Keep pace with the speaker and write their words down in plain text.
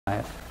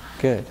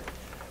Good.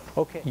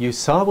 Okay. You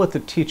saw what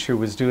the teacher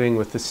was doing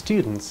with the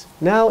students.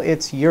 Now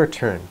it's your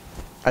turn.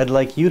 I'd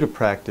like you to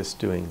practice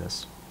doing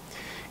this.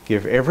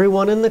 Give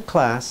everyone in the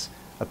class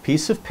a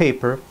piece of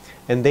paper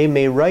and they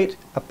may write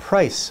a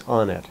price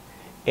on it.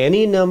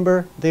 Any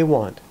number they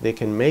want. They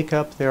can make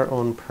up their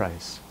own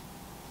price.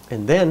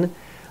 And then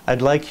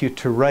I'd like you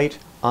to write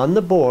on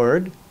the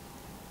board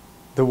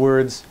the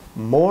words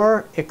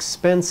more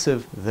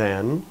expensive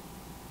than,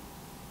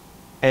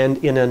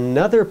 and in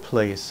another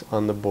place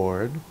on the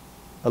board,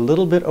 a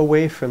little bit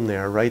away from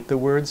there, write the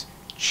words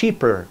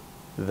cheaper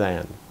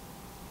than.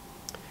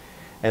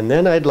 And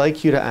then I'd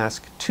like you to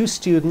ask two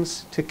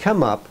students to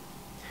come up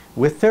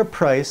with their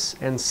price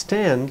and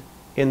stand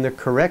in the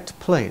correct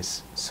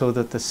place so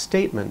that the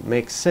statement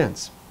makes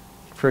sense.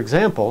 For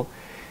example,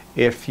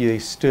 if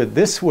you stood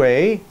this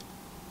way,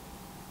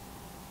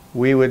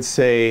 we would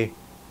say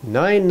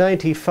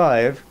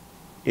 $9.95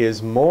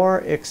 is more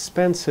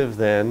expensive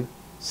than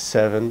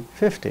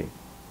 $7.50.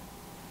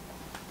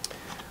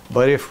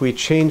 But if we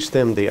change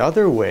them the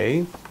other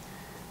way,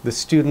 the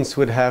students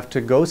would have to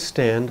go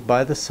stand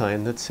by the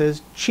sign that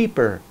says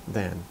cheaper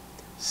than.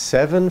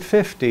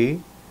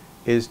 $7.50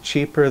 is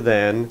cheaper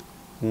than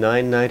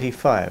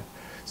 $9.95.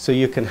 So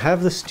you can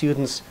have the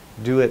students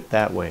do it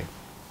that way.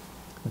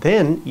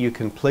 Then you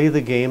can play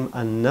the game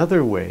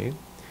another way.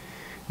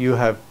 You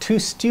have two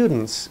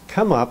students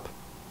come up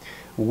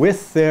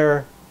with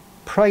their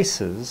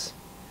prices,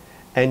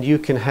 and you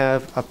can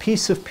have a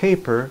piece of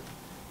paper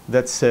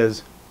that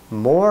says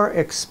more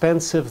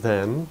expensive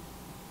than,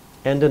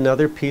 and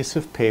another piece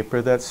of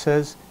paper that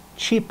says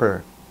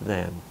cheaper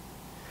than.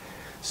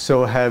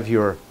 So have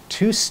your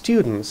two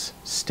students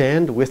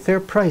stand with their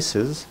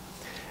prices,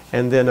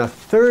 and then a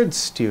third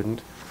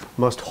student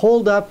must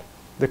hold up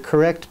the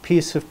correct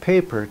piece of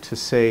paper to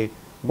say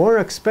more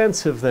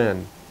expensive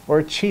than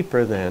or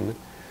cheaper than,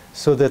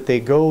 so that they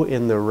go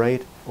in the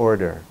right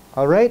order.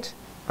 All right?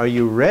 Are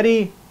you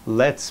ready?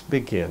 Let's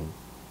begin.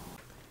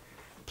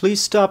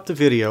 Please stop the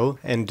video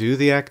and do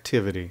the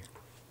activity.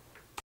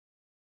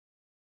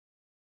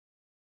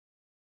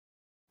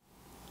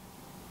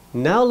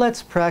 Now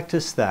let's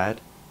practice that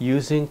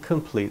using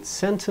complete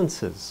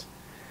sentences.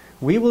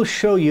 We will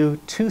show you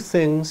two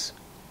things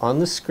on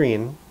the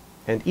screen,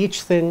 and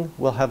each thing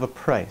will have a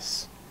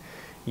price.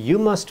 You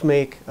must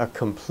make a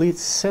complete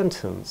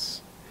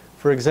sentence.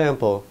 For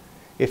example,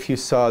 if you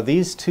saw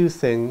these two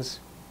things,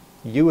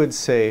 you would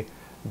say,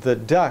 the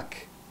duck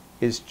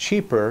is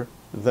cheaper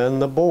than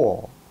the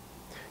bowl.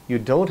 You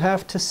don't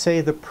have to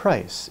say the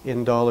price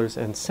in dollars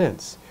and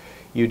cents.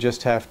 You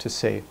just have to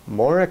say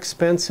more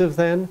expensive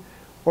than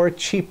or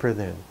cheaper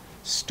than.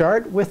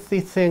 Start with the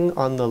thing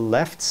on the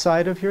left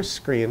side of your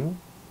screen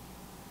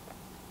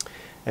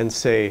and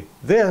say,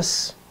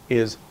 this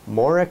is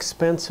more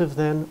expensive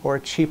than or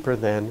cheaper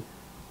than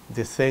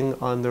the thing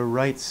on the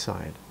right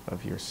side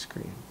of your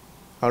screen.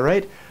 All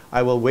right,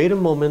 I will wait a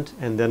moment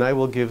and then I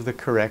will give the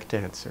correct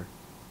answer.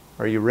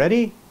 Are you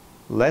ready?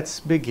 Let's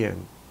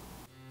begin.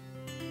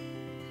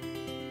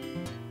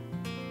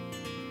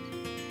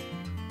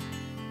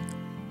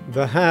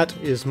 The hat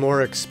is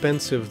more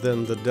expensive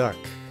than the duck.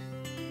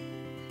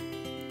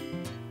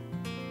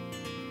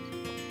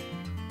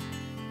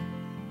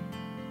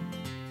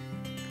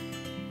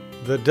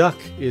 The duck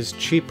is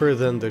cheaper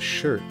than the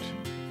shirt.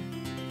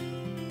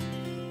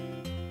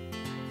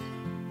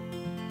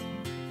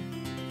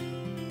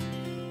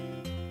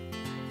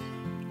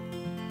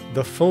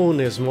 The phone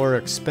is more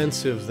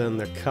expensive than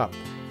the cup.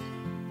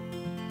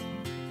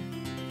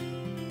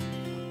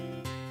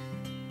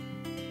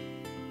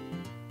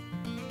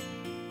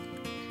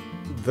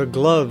 The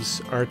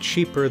gloves are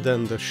cheaper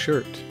than the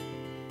shirt.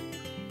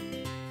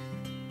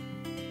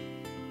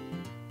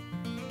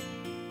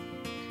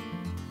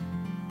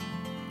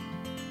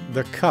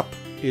 The cup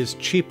is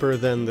cheaper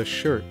than the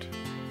shirt.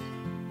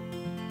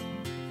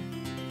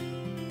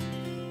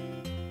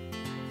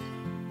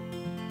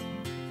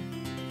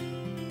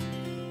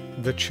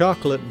 The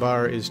chocolate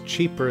bar is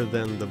cheaper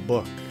than the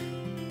book.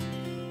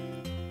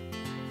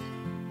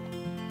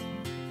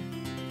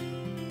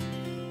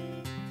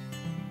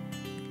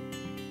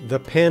 The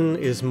pen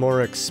is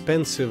more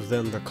expensive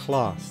than the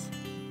cloth.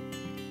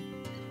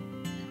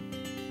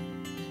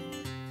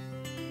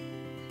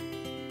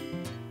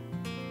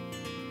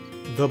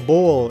 The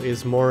bowl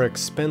is more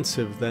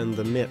expensive than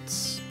the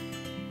mitts.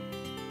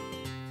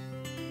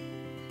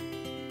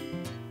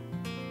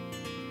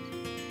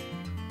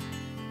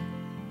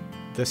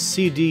 The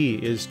CD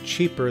is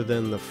cheaper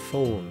than the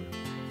phone.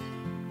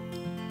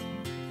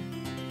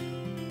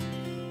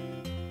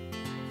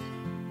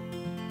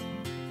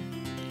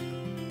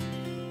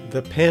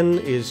 The pen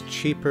is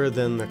cheaper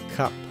than the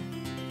cup.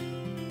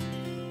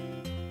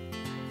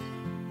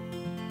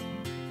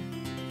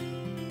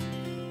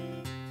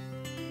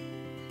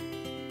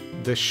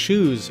 The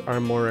shoes are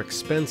more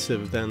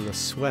expensive than the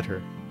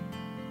sweater.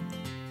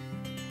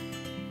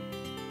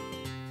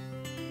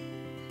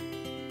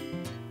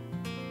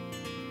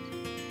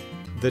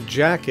 The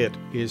jacket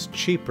is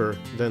cheaper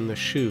than the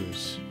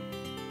shoes.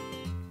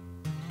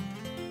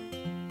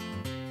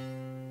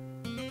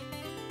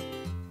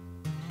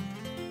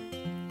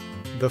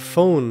 The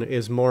phone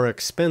is more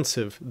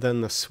expensive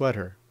than the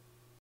sweater.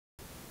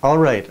 All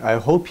right, I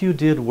hope you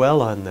did well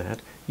on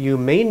that. You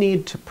may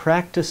need to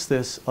practice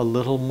this a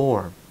little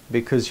more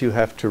because you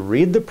have to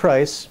read the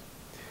price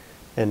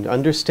and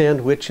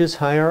understand which is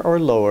higher or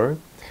lower,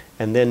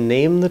 and then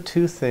name the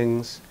two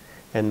things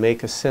and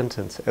make a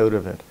sentence out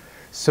of it.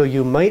 So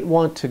you might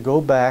want to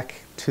go back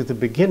to the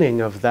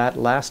beginning of that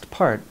last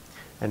part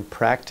and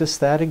practice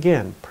that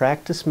again.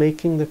 Practice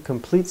making the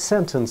complete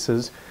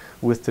sentences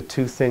with the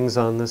two things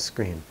on the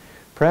screen.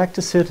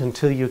 Practice it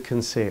until you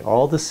can say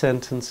all the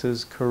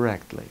sentences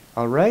correctly.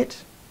 All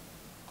right?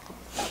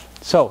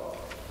 So,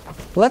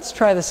 let's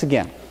try this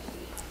again.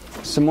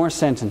 Some more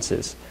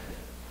sentences.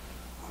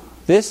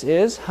 This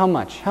is how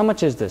much? How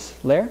much is this?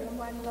 Lair?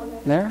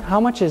 Lair? How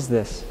much is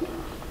this?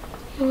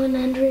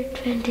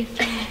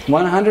 125.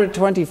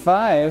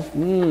 125?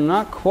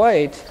 Not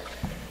quite.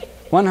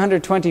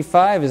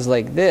 125 is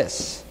like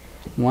this.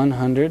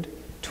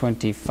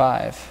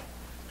 125.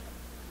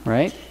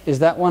 Right? Is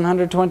that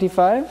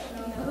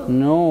 125?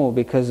 No,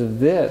 because of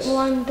this.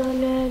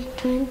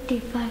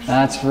 $1.25.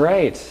 That's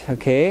right.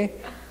 Okay.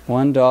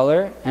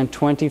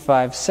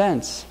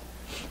 $1.25.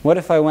 What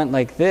if I went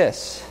like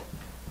this?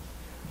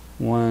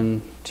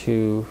 1,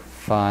 2,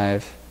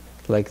 5,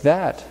 like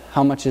that.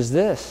 How much is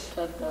this?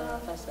 5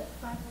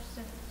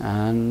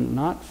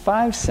 Not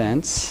 5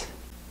 cents.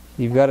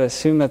 You've got to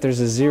assume that there's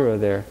a zero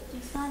there.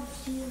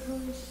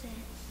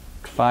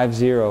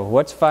 50.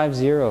 What's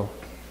 50?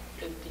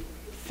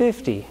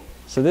 50.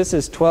 So this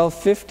is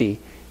 $12.50.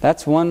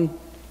 That's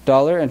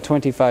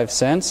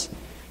 $1.25.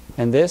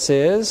 And this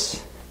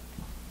is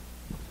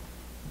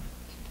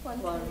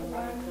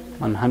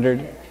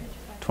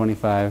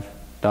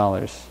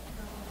 $125.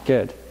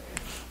 Good.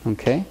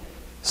 Okay.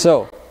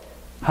 So,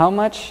 how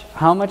much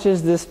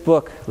is this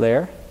book,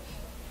 Lair?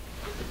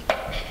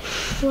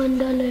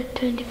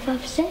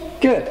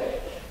 $1.25. Good.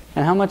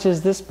 And how much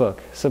is this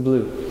book,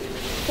 Sablu?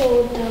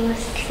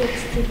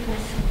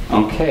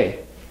 $4.65. Okay.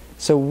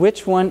 So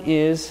which one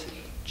is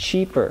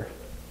cheaper?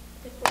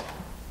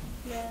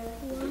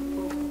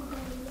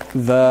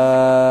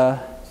 The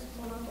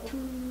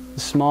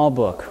small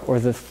book or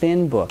the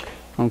thin book.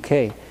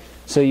 Okay.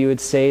 So you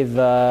would say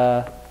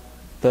the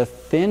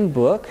thin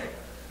book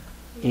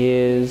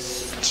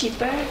is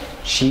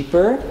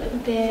cheaper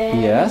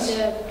Then yes.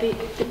 the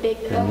big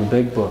than the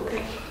big book.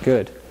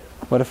 Good.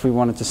 What if we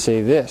wanted to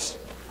say this?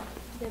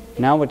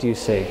 Now what do you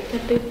say? The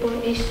big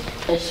book is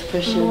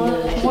more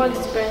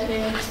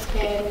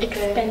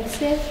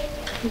expensive.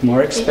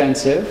 More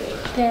expensive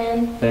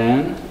Than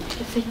than the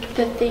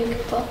thin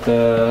book.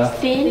 the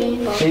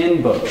Thin book.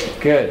 thin book.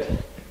 Good.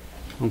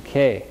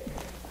 Okay.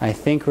 I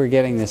think we're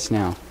getting this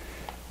now.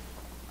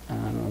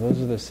 Those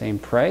are the same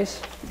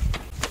price.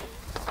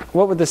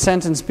 What would the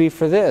sentence be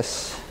for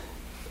this?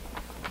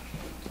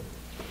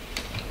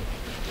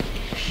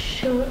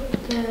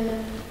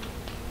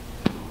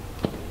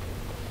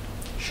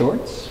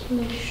 Shorts?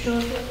 The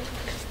short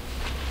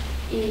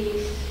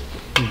is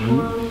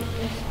more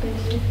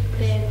expensive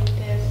than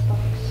the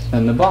box.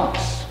 And the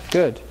box.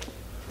 Good.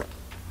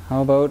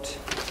 How about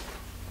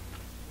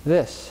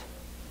this?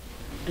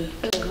 The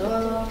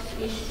box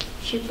is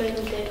cheaper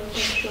than the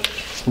short.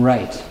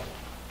 Right.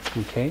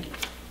 Okay.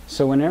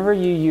 So whenever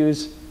you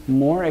use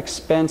more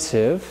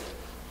expensive,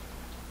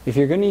 if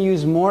you're going to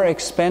use more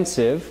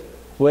expensive,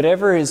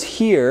 whatever is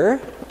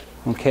here,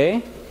 okay,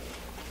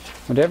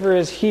 whatever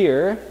is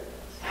here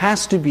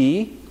has to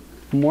be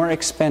more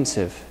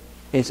expensive.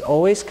 It's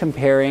always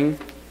comparing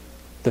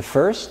the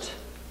first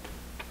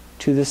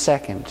to the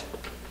second.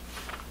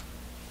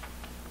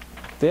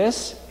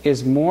 This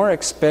is more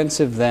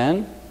expensive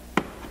than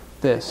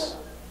this,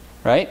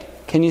 right?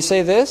 Can you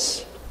say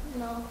this?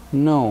 No.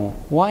 No.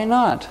 Why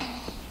not?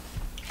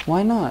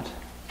 Why not?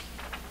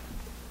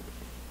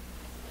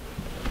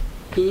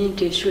 You need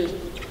to switch.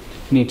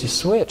 Need to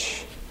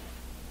switch.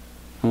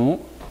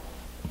 Oh,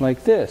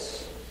 like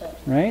this,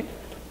 right?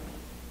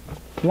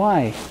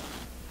 Why?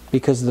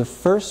 Because the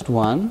first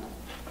one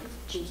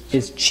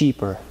is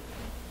cheaper,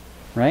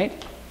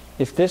 right?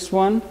 If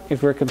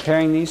we're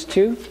comparing these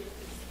two,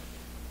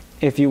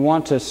 if you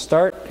want to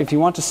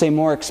say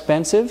more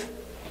expensive,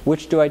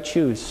 which do I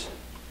choose?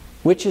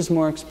 Which is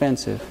more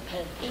expensive?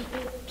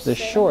 The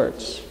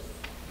shorts.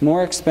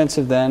 More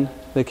expensive than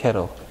the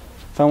kettle.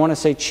 If I want to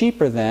say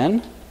cheaper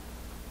than,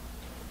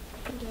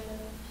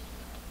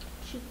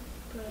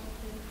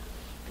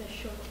 The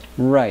short.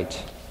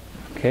 right.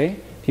 Okay?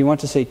 If you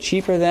want to say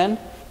cheaper than,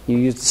 you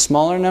use the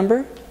smaller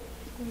number.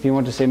 If you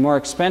want to say more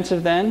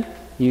expensive than,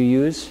 you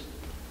use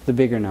the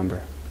bigger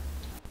number.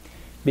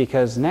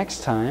 Because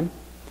next time,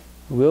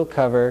 we'll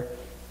cover,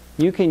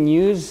 you can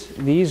use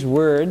these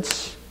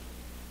words,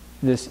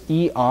 this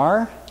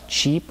ER,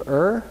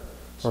 cheaper,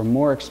 or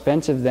more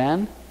expensive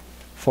than,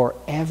 for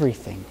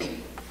everything.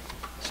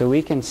 So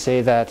we can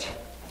say that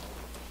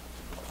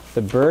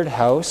the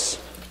birdhouse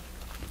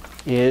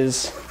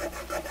is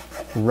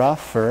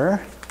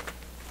rougher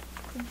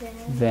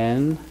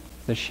than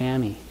the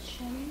chamois.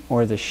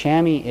 Or the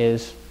chamois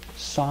is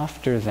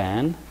softer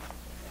than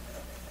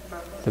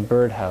the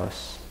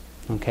birdhouse.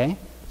 Okay?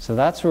 So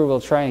that's where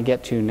we'll try and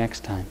get to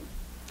next time.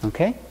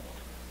 Okay?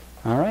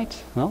 All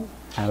right. Well,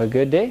 have a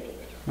good day,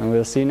 and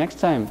we'll see you next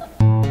time.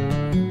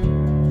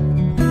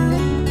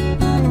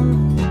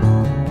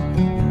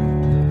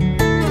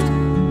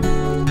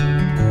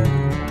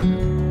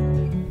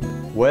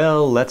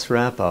 Well, let's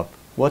wrap up.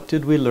 What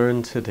did we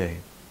learn today?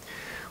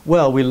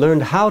 Well, we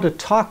learned how to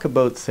talk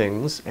about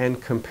things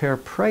and compare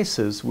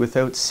prices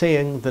without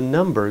saying the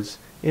numbers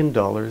in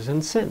dollars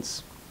and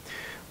cents.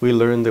 We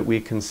learned that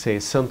we can say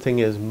something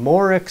is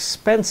more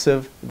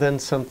expensive than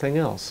something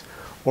else,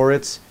 or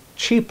it's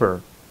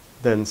cheaper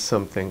than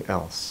something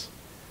else.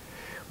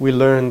 We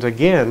learned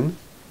again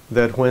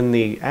that when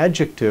the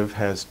adjective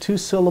has 2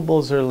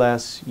 syllables or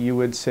less, you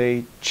would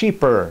say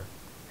cheaper.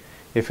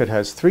 If it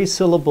has 3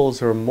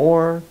 syllables or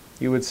more,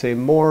 you would say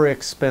more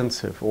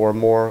expensive, or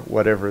more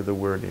whatever the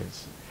word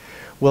is.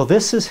 Well,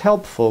 this is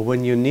helpful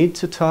when you need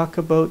to talk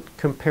about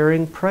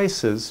comparing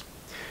prices,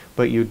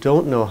 but you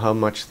don't know how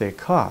much they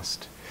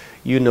cost.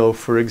 You know,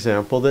 for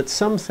example, that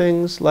some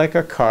things, like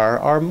a car,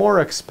 are more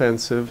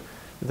expensive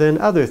than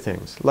other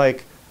things,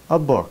 like a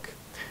book.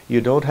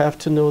 You don't have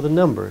to know the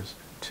numbers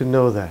to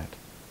know that.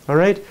 All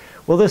right?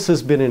 Well, this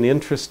has been an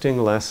interesting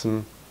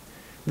lesson.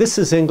 This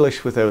is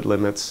English Without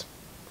Limits.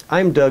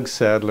 I'm Doug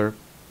Sadler.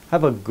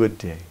 Have a good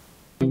day.